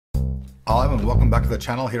Hi and welcome back to the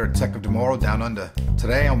channel here at Tech of Tomorrow Down Under.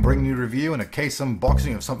 Today I'm bringing you a review and a case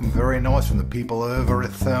unboxing of something very nice from the people over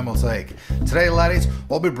at Thermaltake. Today laddies,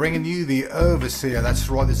 I'll be bringing you the Overseer. That's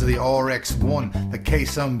right, this is the RX1, the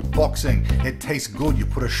case unboxing. It tastes good. You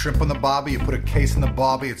put a shrimp on the barbie, you put a case in the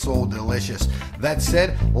barbie, it's all delicious. That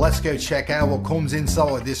said, let's go check out what comes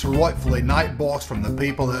inside this rightfully nice box from the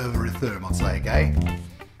people over at Thermaltake, eh?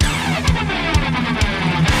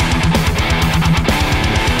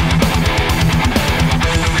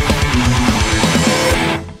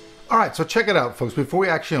 Alright, so check it out folks. Before we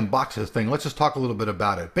actually unbox this thing, let's just talk a little bit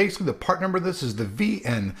about it. Basically the part number of this is the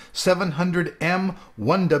VN700M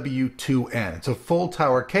 1W2N. It's a full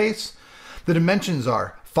tower case. The dimensions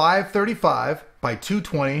are 535 by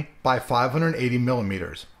 220 by 580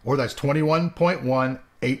 millimeters, or that's 21.1,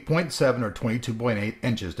 8.7, or 22.8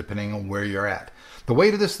 inches depending on where you're at. The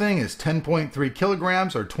weight of this thing is 10.3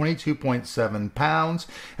 kilograms or 22.7 pounds,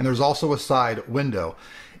 and there's also a side window.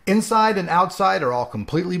 Inside and outside are all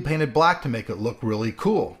completely painted black to make it look really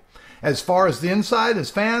cool. As far as the inside as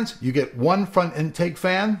fans, you get one front intake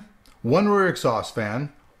fan, one rear exhaust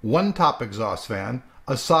fan, one top exhaust fan,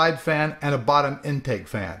 a side fan, and a bottom intake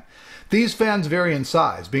fan. These fans vary in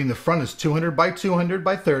size, being the front is 200 by 200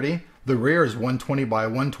 by 30, the rear is 120 by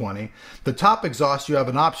 120. The top exhaust, you have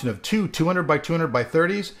an option of two 200 by 200 by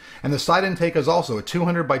 30s, and the side intake is also a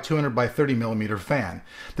 200 by 200 by 30 millimeter fan.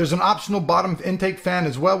 There's an optional bottom intake fan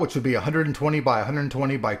as well, which would be 120 by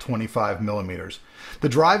 120 by 25 millimeters. The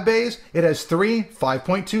drive bays, it has three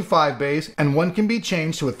 5.25 bays, and one can be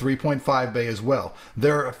changed to a 3.5 bay as well.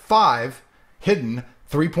 There are five hidden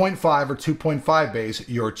 3.5 or 2.5 bays,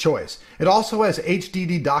 your choice. It also has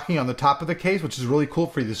HDD docking on the top of the case, which is really cool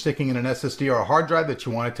for either sticking in an SSD or a hard drive that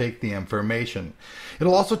you want to take the information.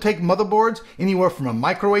 It'll also take motherboards anywhere from a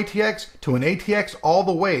micro ATX to an ATX all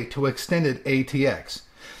the way to extended ATX.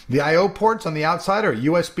 The I/O ports on the outside are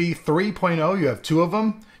USB 3.0, you have two of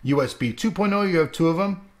them. USB 2.0, you have two of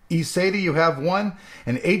them. eSATA, you have one.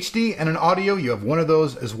 And HD and an audio, you have one of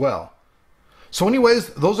those as well. So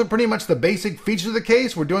anyways, those are pretty much the basic features of the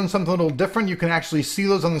case. We're doing something a little different. You can actually see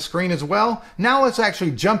those on the screen as well. Now let's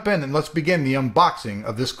actually jump in and let's begin the unboxing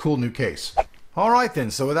of this cool new case. Alright then,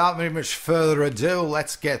 so without very much further ado,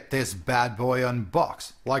 let's get this bad boy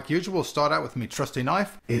unboxed. Like usual, we'll start out with my trusty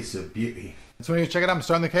knife. It's a beauty. So when you check it out, I'm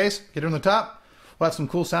starting the case, get it on the top. We'll have some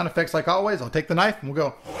cool sound effects like always. I'll take the knife and we'll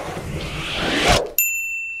go.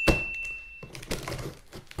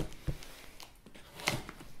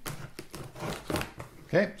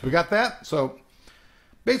 Okay, so we got that. So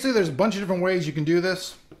basically there's a bunch of different ways you can do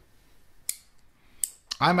this.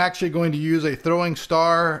 I'm actually going to use a throwing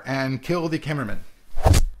star and kill the cameraman.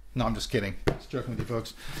 No, I'm just kidding. Just joking with you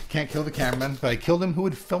folks. Can't kill the cameraman, but I killed him who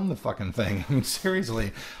would film the fucking thing. I mean,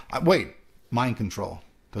 seriously. Wait, mind control.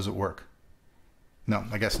 Does it work? No,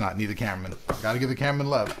 I guess not. Need the cameraman. Gotta give the cameraman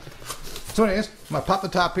love. So anyways, I'm gonna pop the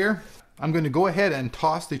top here. I'm going to go ahead and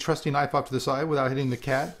toss the trusty knife off to the side without hitting the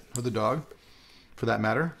cat or the dog, for that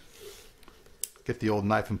matter. Get the old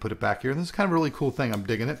knife and put it back here. This is kind of a really cool thing. I'm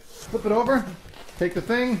digging it. Flip it over, take the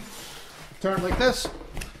thing, turn it like this.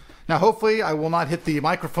 Now hopefully I will not hit the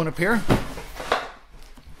microphone up here.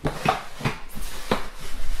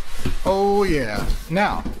 Oh yeah.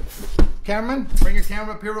 Now, cameraman, bring your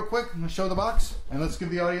camera up here real quick. I'm going to show the box and let's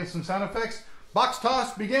give the audience some sound effects. Box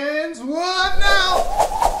toss begins. What now?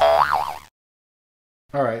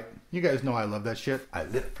 All right. You guys know I love that shit. I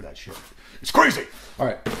live for that shit. It's crazy. All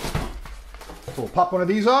right. So we'll pop one of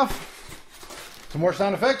these off. Some more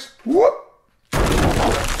sound effects. Whoop.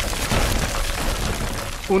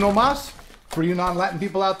 Uno más. For you non-Latin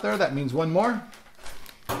people out there, that means one more.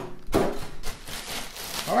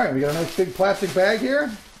 All right. We got a nice big plastic bag here.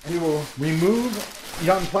 And we will remove the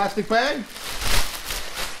young plastic bag.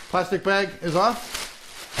 Plastic bag is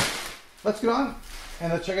off. Let's get on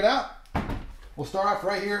and let's check it out. We'll start off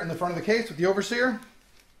right here in the front of the case with the Overseer.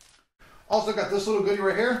 Also got this little goodie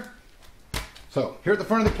right here. So here at the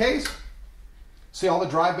front of the case, see all the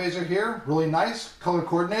drive bays are here. Really nice, color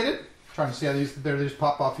coordinated. Trying to see how they just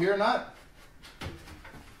pop off here or not.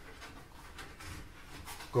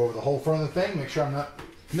 Go over the whole front of the thing, make sure I'm not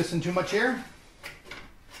missing too much here.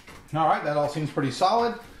 All right, that all seems pretty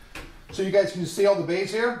solid. So you guys can see all the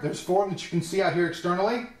bays here. There's four that you can see out here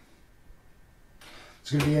externally.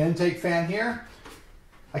 It's going to be an intake fan here.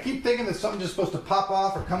 I keep thinking that something's just supposed to pop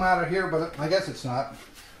off or come out of here, but I guess it's not.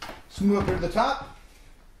 Let's move up here to the top.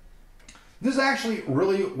 This is actually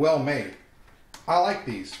really well made. I like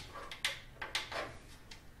these.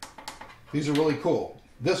 These are really cool.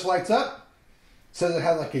 This lights up. It says it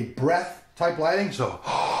has like a breath type lighting, so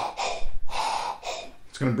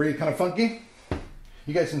it's going to breathe kind of funky.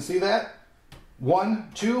 You guys can see that.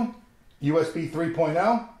 1, 2, USB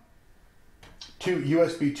 3.0, 2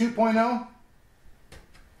 USB 2.0,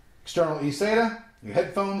 external eSATA, your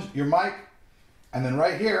headphones, your mic, and then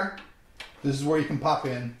right here, this is where you can pop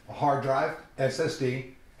in a hard drive,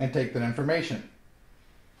 SSD, and take that information.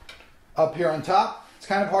 Up here on top, it's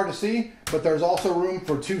kind of hard to see, but there's also room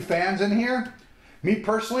for 2 fans in here. Me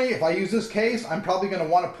personally, if I use this case, I'm probably going to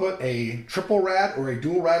want to put a triple rad or a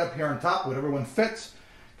dual rad up here on top, whatever one fits,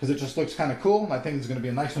 because it just looks kind of cool, and I think it's going to be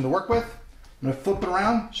a nice one to work with. I'm going to flip it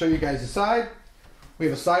around, show you guys the side. We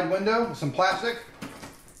have a side window with some plastic.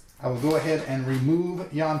 I will go ahead and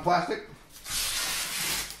remove yon plastic.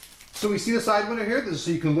 So we see the side window here. This is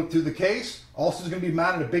so you can look through the case. Also, is going to be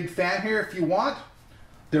mounted a big fan here if you want.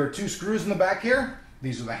 There are 2 screws in the back here.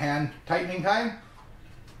 These are the hand tightening kind.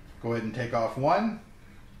 Go ahead and take off one.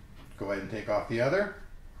 Go ahead and take off the other.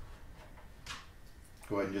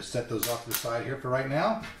 Go ahead and just set those off to the side here for right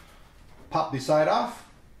now. Pop the side off.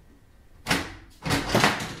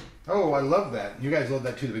 Oh, I love that. You guys love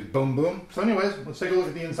that too, the big boom boom. So anyways, let's take a look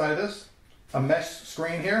at the inside of this. A mesh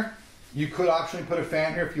screen here. You could optionally put a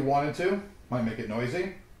fan here if you wanted to. Might make it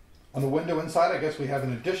noisy. On the window inside, I guess we have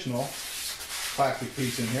an additional plastic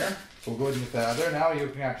piece in here. So we'll go ahead and get that out of there. Now you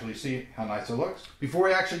can actually see how nice it looks. Before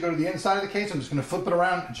we actually go to the inside of the case, I'm just going to flip it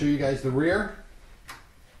around and show you guys the rear.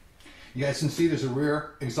 You guys can see there's a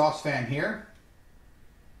rear exhaust fan here.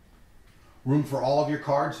 Room for all of your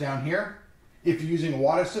cards down here. If you're using a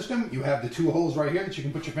water system, you have the 2 holes right here that you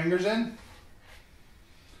can put your fingers in.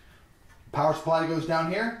 Power supply goes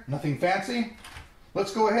down here, nothing fancy.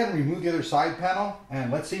 Let's go ahead and remove the other side panel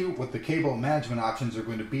and let's see what the cable management options are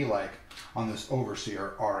going to be like on this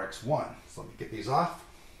Overseer RX1. So let me get these off.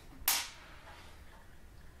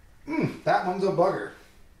 That one's a bugger.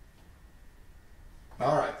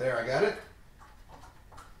 All right, there, I got it.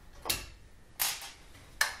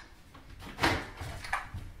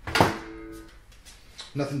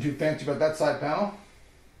 Nothing too fancy about that side panel.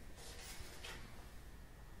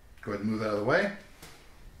 Go ahead and move that out of the way.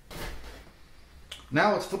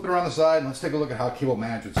 Now let's flip it around the side and let's take a look at how cable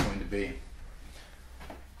management is going to be.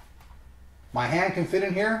 My hand can fit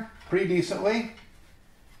in here pretty decently.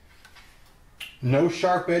 No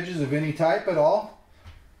sharp edges of any type at all.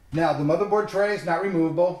 Now the motherboard tray is not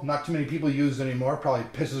removable. Not too many people use it anymore. Probably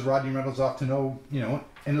pisses Rodney Reynolds off to no,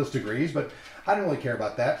 endless degrees, but I don't really care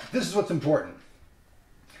about that. This is what's important.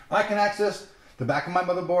 I can access the back of my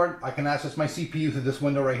motherboard. I can access my CPU through this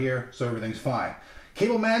window right here, so everything's fine.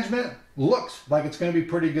 Cable management looks like it's going to be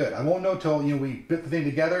pretty good. I won't know till we bit the thing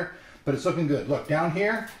together, but it's looking good. Look, down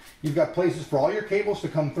here, you've got places for all your cables to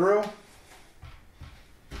come through.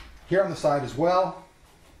 Here on the side as well.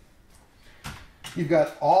 You've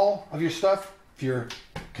got all of your stuff, your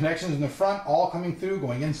connections in the front, all coming through,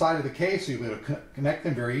 going inside of the case, so you'll be able to connect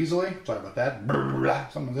them very easily. Sorry about that.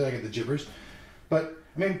 Sometimes I get the gibbers. But,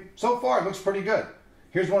 so far it looks pretty good.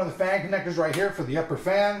 Here's one of the fan connectors right here for the upper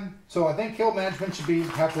fan. So I think cable management should be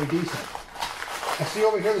halfway decent. I see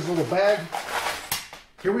over here there's a little bag.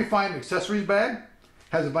 Here we find accessories bag.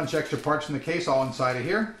 Has a bunch of extra parts in the case all inside of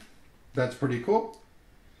here. That's pretty cool.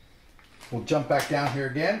 We'll jump back down here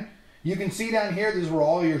again. You can see down here, this is where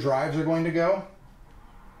all your drives are going to go.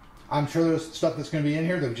 I'm sure there's stuff that's going to be in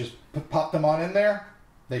here. They've just pop them on in there.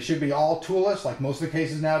 They should be all toolless, like most of the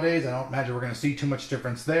cases nowadays. I don't imagine we're going to see too much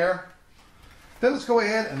difference there. Then let's go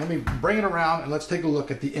ahead and let me bring it around and let's take a look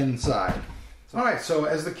at the inside. All right, so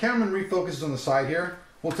as the cameraman refocuses on the side here,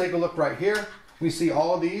 we'll take a look right here. We see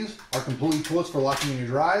all of these are completely toolless for locking in your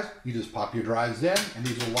drives. You just pop your drives in and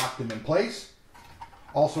these will lock them in place.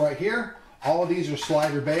 Also right here, all of these are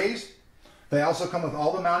slider bays. They also come with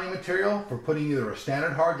all the mounting material for putting either a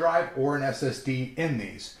standard hard drive or an SSD in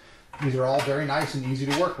these. These are all very nice and easy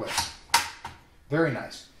to work with. Very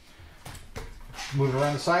nice. Moving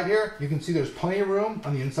around the side here, you can see there's plenty of room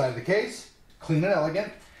on the inside of the case. Clean and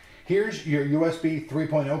elegant. Here's your USB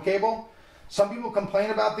 3.0 cable. Some people complain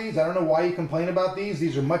about these. I don't know why you complain about these.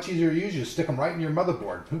 These are much easier to use. You just stick them right in your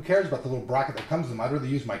motherboard. Who cares about the little bracket that comes with them? I'd rather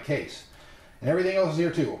use my case. And everything else is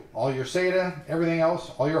here too. All your SATA, everything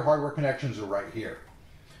else, all your hardware connections are right here.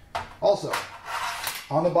 Also,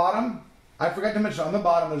 on the bottom, I forgot to mention, on the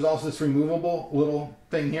bottom there's also this removable little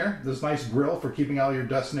thing here. This nice grill for keeping all your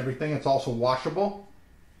dust and everything. It's also washable.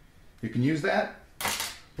 You can use that.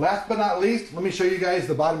 Last but not least, let me show you guys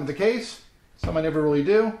the bottom of the case. Some I never really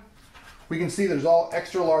do. We can see there's all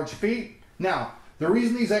extra large feet. Now, the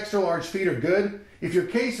reason these extra large feet are good, if your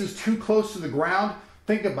case is too close to the ground,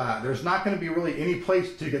 think about it. There's not going to be really any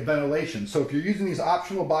place to get ventilation. So if you're using these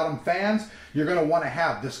optional bottom fans, you're going to want to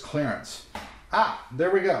have this clearance.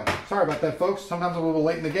 There we go. Sorry about that, folks. Sometimes I'm a little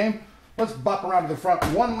late in the game. let's bop around to the front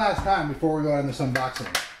one last time before we go on this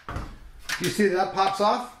unboxing. You see that pops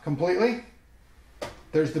off completely?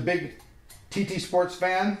 There's the big TT Sports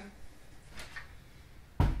fan.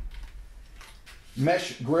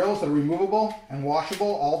 Mesh grills that are removable and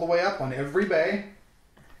washable all the way up on every bay.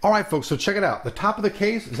 All right, folks, so check it out. The top of the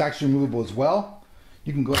case is actually removable as well.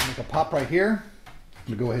 You can go ahead and make a pop right here. I'm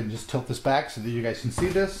gonna go ahead and just tilt this back so that you guys can see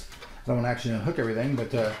this. I don't want to actually unhook everything, but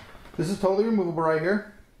this is totally removable right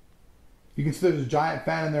here. You can see there's a giant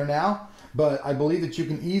fan in there now, but I believe that you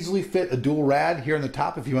can easily fit a dual rad here on the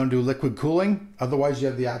top if you want to do liquid cooling. Otherwise, you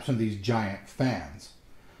have the option of these giant fans.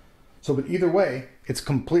 So, but either way, it's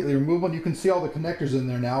completely removable. And you can see all the connectors in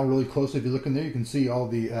there now really closely. If you look in there, you can see all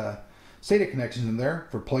the SATA connections in there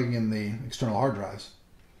for plugging in the external hard drives.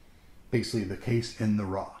 Basically, the case in the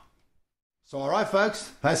raw. So, all right,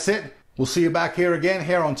 folks, that's it. We'll see you back here again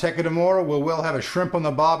here on Tech It More, where we'll have a shrimp on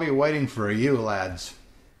the bobby waiting for you lads.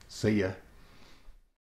 See ya.